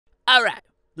Alright,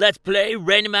 let's play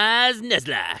randomized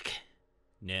Nuzlocke.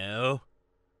 No.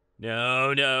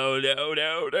 No, no, no,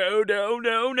 no, no, no,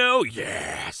 no, no.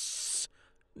 Yes!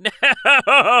 No!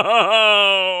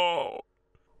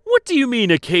 What do you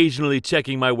mean occasionally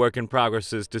checking my work in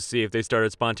progresses to see if they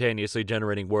started spontaneously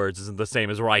generating words isn't the same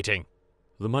as writing?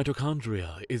 The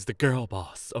mitochondria is the girl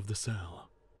boss of the cell.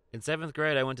 In 7th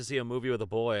grade, I went to see a movie with a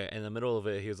boy, and in the middle of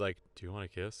it, he was like, "Do you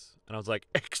want to kiss?" And I was like,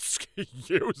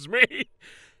 "Excuse me?"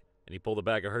 And he pulled a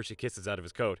bag of Hershey Kisses out of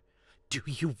his coat. Do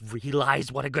you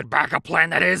realize what a good backup plan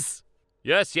that is?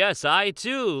 Yes, yes, I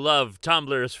too love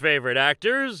Tumblr's favorite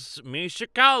actors, Misha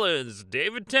Collins,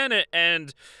 David Tennant,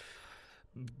 and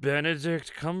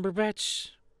Benedict Cumberbatch.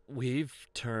 We've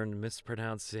turned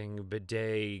mispronouncing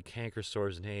bidet canker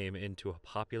store's name into a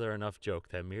popular enough joke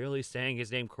that merely saying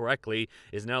his name correctly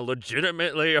is now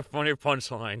legitimately a funny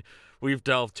punchline. We've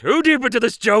delved too deep into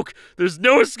this joke. There's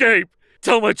no escape.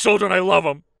 Tell my children I love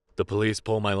them. The police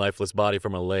pull my lifeless body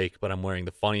from a lake, but I'm wearing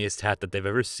the funniest hat that they've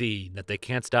ever seen, that they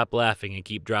can't stop laughing and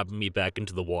keep dropping me back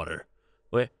into the water.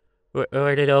 Where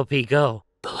did OP go?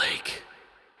 The lake.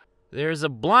 There's a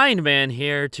blind man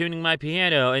here tuning my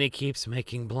piano, and he keeps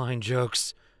making blind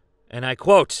jokes. And I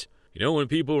quote, "You know, when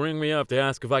people ring me up to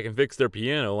ask if I can fix their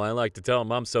piano, I like to tell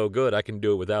them I'm so good I can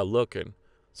do it without looking.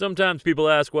 Sometimes people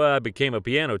ask why I became a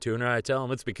piano tuner. I tell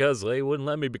them it's because they wouldn't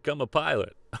let me become a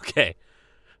pilot." Okay,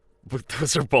 but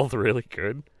those are both really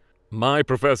good. My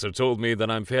professor told me that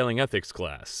I'm failing ethics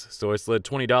class, so I slid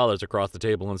 $20 across the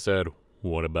table and said,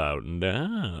 "What about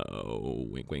now?"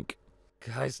 Wink, wink.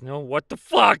 Guys, no, what the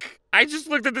fuck? I just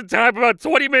looked at the time about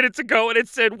 20 minutes ago and it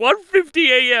said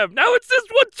 1:50 a.m. Now it says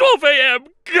 1:12 a.m.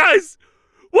 Guys,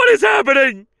 what is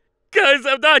happening? Guys,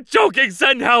 I'm not joking.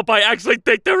 Send help. I actually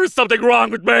think there is something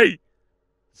wrong with me.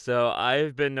 So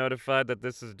I've been notified that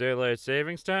this is daylight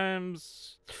savings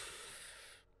times.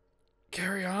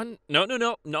 Carry on. No.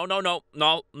 Should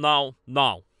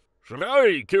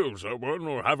I kill someone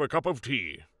or have a cup of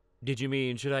tea? Did you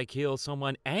mean, should I kill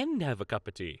someone and have a cup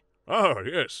of tea? Oh,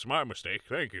 yes, my mistake,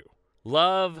 thank you.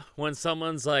 Love when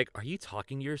someone's like, "Are you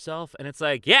talking to yourself?" And it's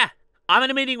like, "Yeah, I'm in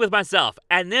a meeting with myself,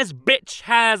 and this bitch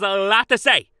has a lot to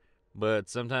say." But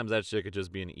sometimes that shit could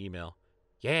just be an email.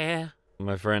 Yeah.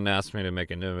 My friend asked me to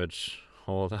make an image.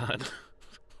 Hold on.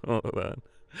 Hold on.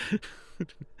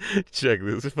 Check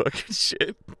this fucking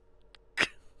shit.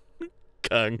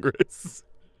 Congress.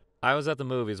 I was at the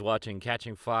movies watching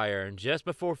Catching Fire, and just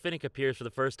before Finnick appears for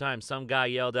the first time, some guy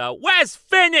yelled out, "Where's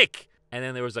Finnick?" And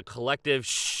then there was a collective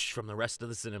shh from the rest of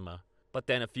the cinema. But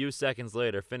then a few seconds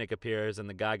later, Finnick appears, and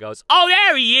the guy goes, "Oh,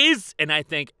 there he is!" And I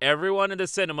think everyone in the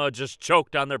cinema just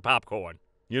choked on their popcorn.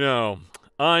 You know,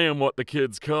 I am what the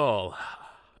kids call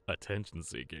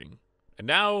attention-seeking. And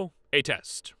now, a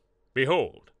test.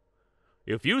 Behold.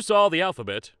 If you saw the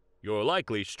alphabet, you're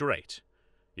likely straight.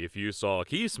 If you saw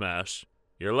Key Smash,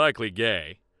 you're likely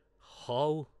gay.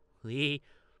 Holy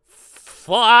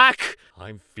fuck!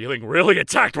 I'm feeling really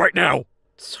attacked right now!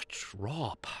 Such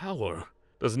raw power.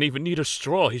 Doesn't even need a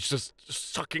straw, he's just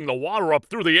sucking the water up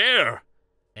through the air.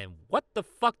 And what the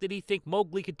fuck did he think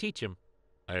Mowgli could teach him?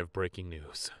 I have breaking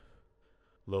news.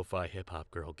 Lo-fi hip-hop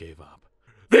girl gave up.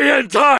 The entire